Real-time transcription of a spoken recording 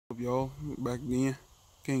y'all? Back again,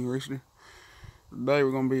 King Richard. Today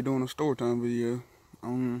we're gonna be doing a story time video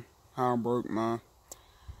on how I broke my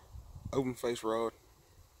open face rod.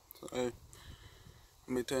 So hey,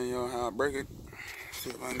 let me tell y'all how I break it.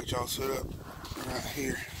 See if I can get y'all set up right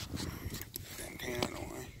here. Damn can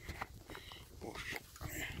on me. Oh shit,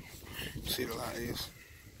 man. See the light is.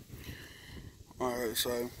 Alright,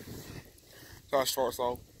 so I start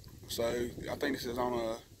off. So I think this is on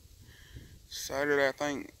a Saturday,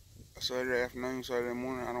 a Saturday afternoon, Saturday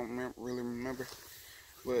morning. I don't really remember,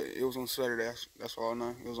 but it was on Saturday. That's all I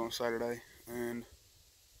know. It was on Saturday, and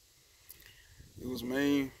it was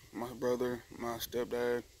me, my brother, my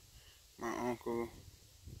stepdad, my uncle,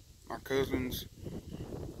 my cousins,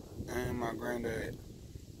 and my granddad.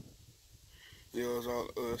 Yeah, it was all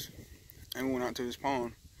us, and we went out to this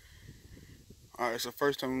pond. Alright, so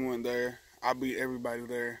first time we went there, I beat everybody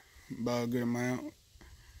there by a good amount.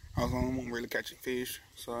 I was the only one really catching fish,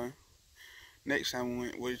 so next time we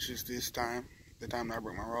went, which is this time, the time that I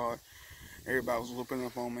broke my rod, everybody was whooping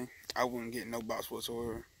up on me. I wasn't getting no bites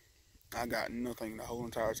whatsoever. I got nothing the whole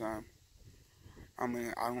entire time. I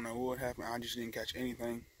mean, I don't know what happened. I just didn't catch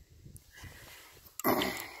anything.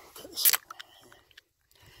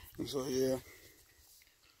 So yeah.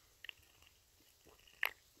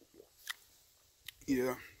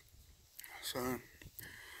 So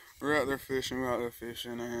we're out there fishing,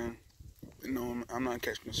 and you know, I'm not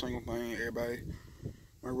catching a single thing. Everybody,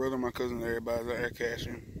 my brother, my cousin, everybody's out there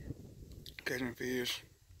catching fish.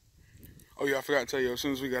 Oh yeah, I forgot to tell you, as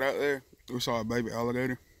soon as we got out there, we saw a baby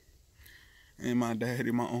alligator, and my dad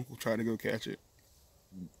and my uncle tried to go catch it.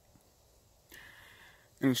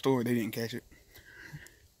 In the store, they didn't catch it.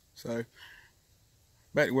 So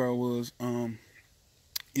back to where I was,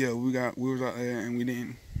 yeah, we was out there, and we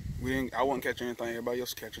didn't. I wasn't catching anything. Everybody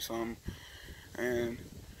else was catching something, and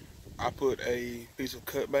I put a piece of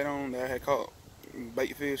cut bait on that I had caught, some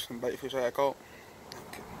bait fish I had caught.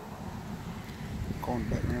 Caught in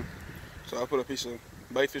the background. So I put a piece of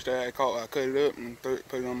bait fish that I had caught. I cut it up and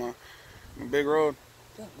put it on my big rod.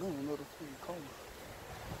 Damn, another freaking car.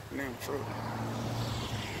 Damn truck.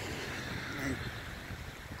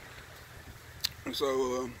 And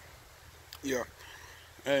so, yeah.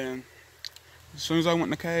 And as soon as I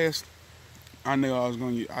went to cast, I knew I was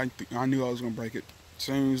gonna break it. As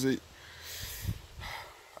soon as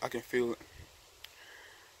I can feel it.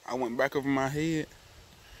 I went back over my head,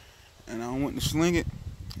 and I went to sling it,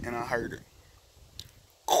 and I heard it.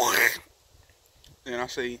 And I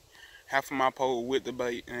see half of my pole with the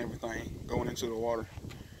bait and everything going into the water.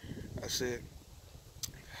 I said,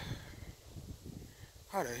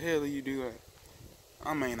 how the hell do you do that?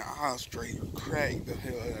 I mean, I straight cracked the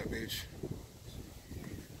hell out of that bitch.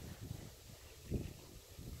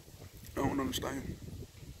 I don't understand.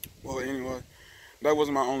 Well, anyway, that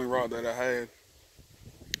wasn't my only rod that I had.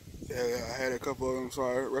 Yeah, I had a couple of them,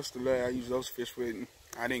 so the rest of the day I used those fish with, and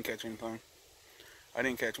I didn't catch anything. I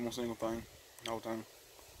didn't catch one single thing the whole time.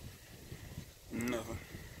 Nothing.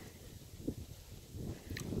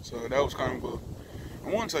 So that was kind of I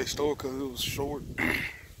wouldn't say story because it was short. A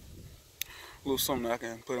little something that I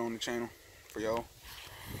can put on the channel for y'all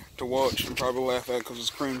to watch and probably laugh at because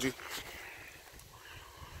it's cringy.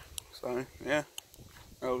 So yeah,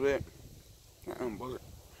 that was it. That was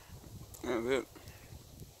it.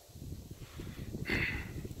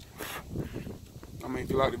 I mean, if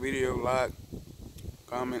you like the video, like,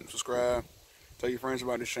 comment, subscribe, tell your friends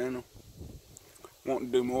about this channel. Want to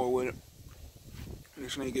do more with it. I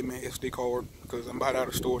just need to get me an SD card because I'm about out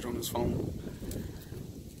of storage on this phone.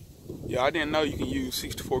 Yeah, I didn't know you can use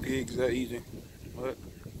 64 gigs that easy, but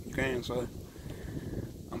you can, so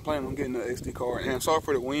I'm planning on getting an SD card. And sorry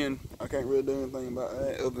for the wind, I can't really do anything about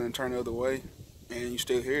that other than turn the other way, and you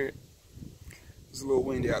still hear it. It's a little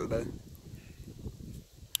windy out today.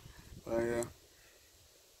 But yeah.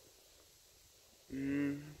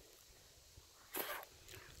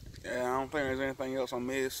 Yeah, I don't think there's anything else I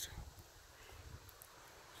missed.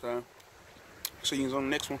 So, see you on the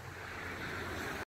next one.